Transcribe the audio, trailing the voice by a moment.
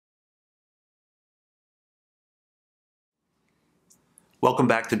Welcome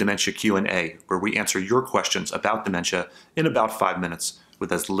back to Dementia Q&A, where we answer your questions about dementia in about 5 minutes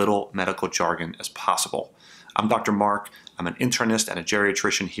with as little medical jargon as possible. I'm Dr. Marc. I'm an internist and a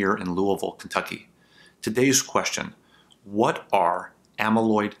geriatrician here in Louisville, Kentucky. Today's question: what are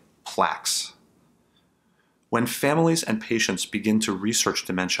amyloid plaques? When families and patients begin to research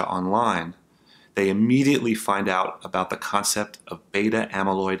dementia online, they immediately find out about the concept of beta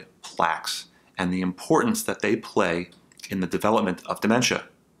amyloid plaques and the importance that they play in the development of dementia.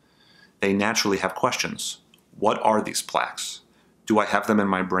 They naturally have questions. What are these plaques? Do I have them in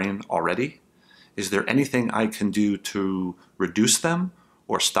my brain already? Is there anything I can do to reduce them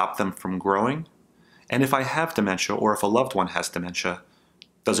or stop them from growing? And if I have dementia, or if a loved one has dementia,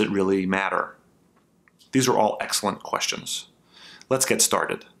 does it really matter? These are all excellent questions. Let's get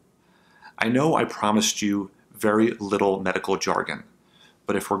started. I know I promised you very little medical jargon,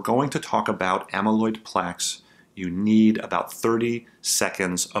 but if we're going to talk about amyloid plaques, you need about 30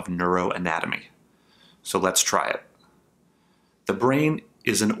 seconds of neuroanatomy. So let's try it. The brain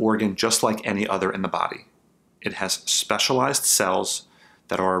is an organ just like any other in the body. It has specialized cells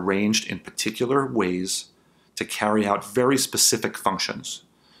that are arranged in particular ways to carry out very specific functions.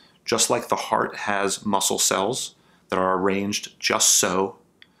 Just like the heart has muscle cells that are arranged just so,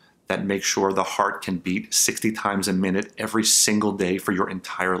 that make sure the heart can beat 60 times a minute every single day for your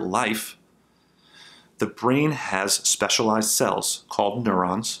entire life, the brain has specialized cells called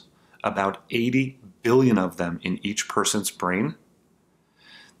neurons, about 80 billion of them in each person's brain,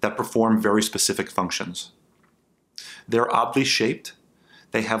 that perform very specific functions. They're oddly shaped.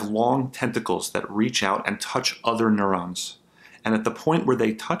 They have long tentacles that reach out and touch other neurons. And at the point where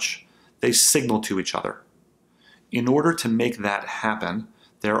they touch, they signal to each other. In order to make that happen,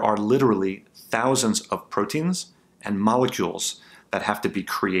 there are literally thousands of proteins and molecules that have to be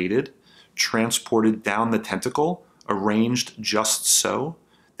created, transported down the tentacle, arranged just so.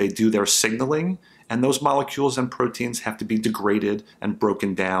 They do their signaling, and those molecules and proteins have to be degraded and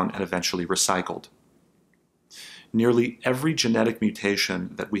broken down and eventually recycled. Nearly every genetic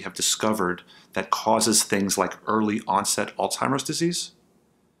mutation that we have discovered that causes things like early onset Alzheimer's disease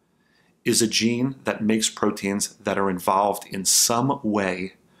is a gene that makes proteins that are involved in some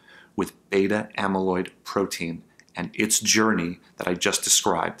way with beta amyloid protein and its journey that I just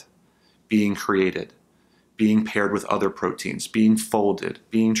described. Being created, being paired with other proteins, being folded,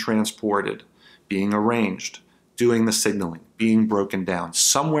 being transported, being arranged, doing the signaling, being broken down.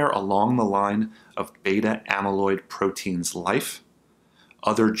 Somewhere along the line of beta amyloid protein's life,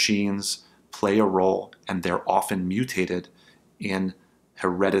 other genes play a role, and they're often mutated in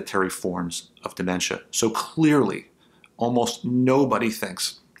hereditary forms of dementia. So clearly, almost nobody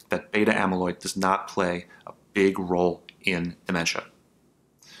thinks that beta amyloid does not play a big role in dementia.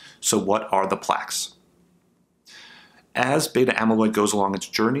 So what are the plaques? As beta amyloid goes along its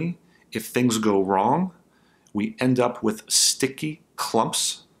journey, if things go wrong, we end up with sticky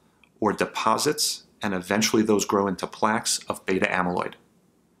clumps or deposits, and eventually those grow into plaques of beta amyloid.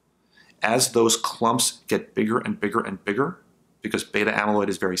 As those clumps get bigger and bigger and bigger, because beta amyloid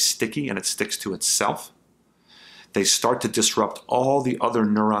is very sticky and it sticks to itself, they start to disrupt all the other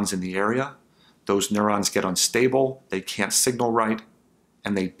neurons in the area. Those neurons get unstable, they can't signal right,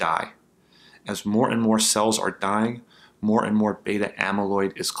 and they die. As more and more cells are dying, more and more beta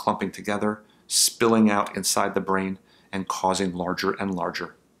amyloid is clumping together, spilling out inside the brain, and causing larger and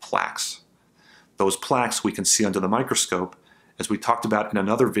larger plaques. Those plaques we can see under the microscope. As we talked about in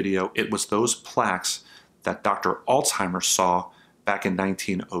another video, it was those plaques that Dr. Alzheimer saw back in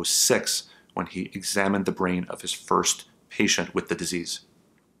 1906 when he examined the brain of his first patient with the disease.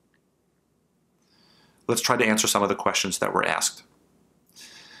 Let's try to answer some of the questions that were asked.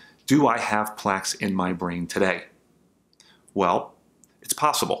 Do I have plaques in my brain today? Well, it's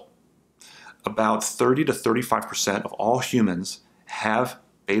possible. About 30 to 35% of all humans have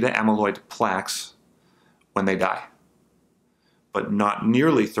beta amyloid plaques when they die. But not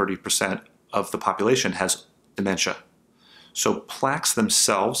nearly 30% of the population has dementia. So plaques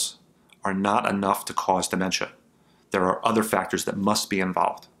themselves are not enough to cause dementia. There are other factors that must be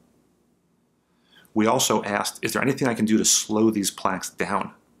involved. We also asked, is there anything I can do to slow these plaques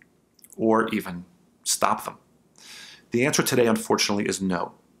down or even stop them? The answer today, unfortunately, is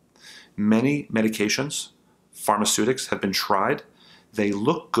no. Many medications, pharmaceutics, have been tried. They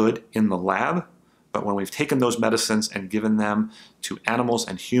look good in the lab, but when we've taken those medicines and given them to animals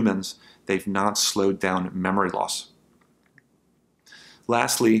and humans, they've not slowed down memory loss.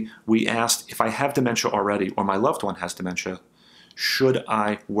 Lastly, we asked, if I have dementia already or my loved one has dementia, should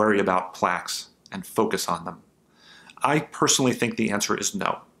I worry about plaques and focus on them? I personally think the answer is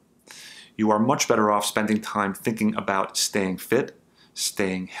no. You are much better off spending time thinking about staying fit,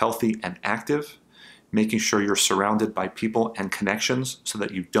 staying healthy and active, making sure you're surrounded by people and connections so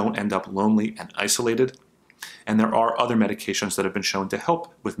that you don't end up lonely and isolated. And there are other medications that have been shown to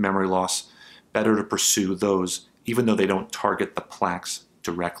help with memory loss. Better to pursue those, even though they don't target the plaques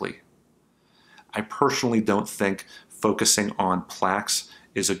directly. I personally don't think focusing on plaques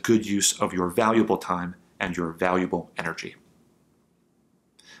is a good use of your valuable time and your valuable energy.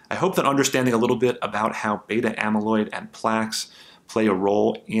 I hope that understanding a little bit about how beta amyloid and plaques play a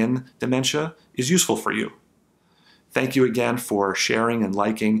role in dementia is useful for you. Thank you again for sharing and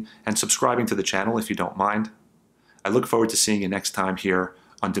liking and subscribing to the channel if you don't mind. I look forward to seeing you next time here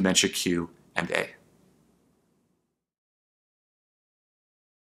on Dementia QA.